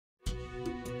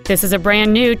This is a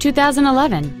brand new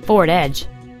 2011 Ford Edge.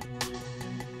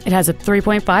 It has a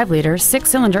 3.5-liter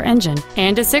six-cylinder engine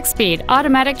and a 6-speed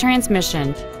automatic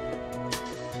transmission.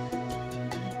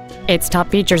 Its top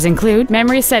features include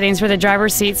memory settings for the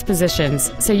driver's seat's positions,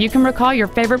 so you can recall your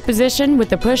favorite position with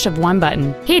the push of one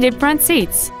button, heated front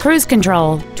seats, cruise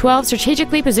control, 12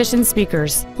 strategically positioned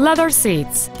speakers, leather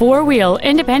seats, 4-wheel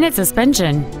independent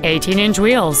suspension, 18-inch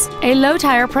wheels, a low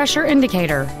tire pressure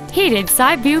indicator, heated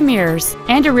side view mirrors,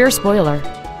 and a rear spoiler.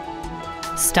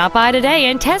 Stop by today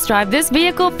and test drive this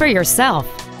vehicle for yourself.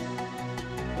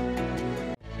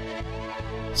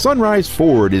 Sunrise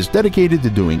Ford is dedicated to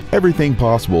doing everything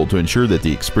possible to ensure that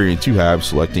the experience you have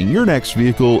selecting your next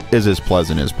vehicle is as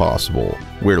pleasant as possible.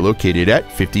 We're located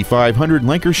at 5500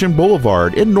 Lankershim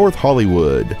Boulevard in North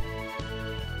Hollywood.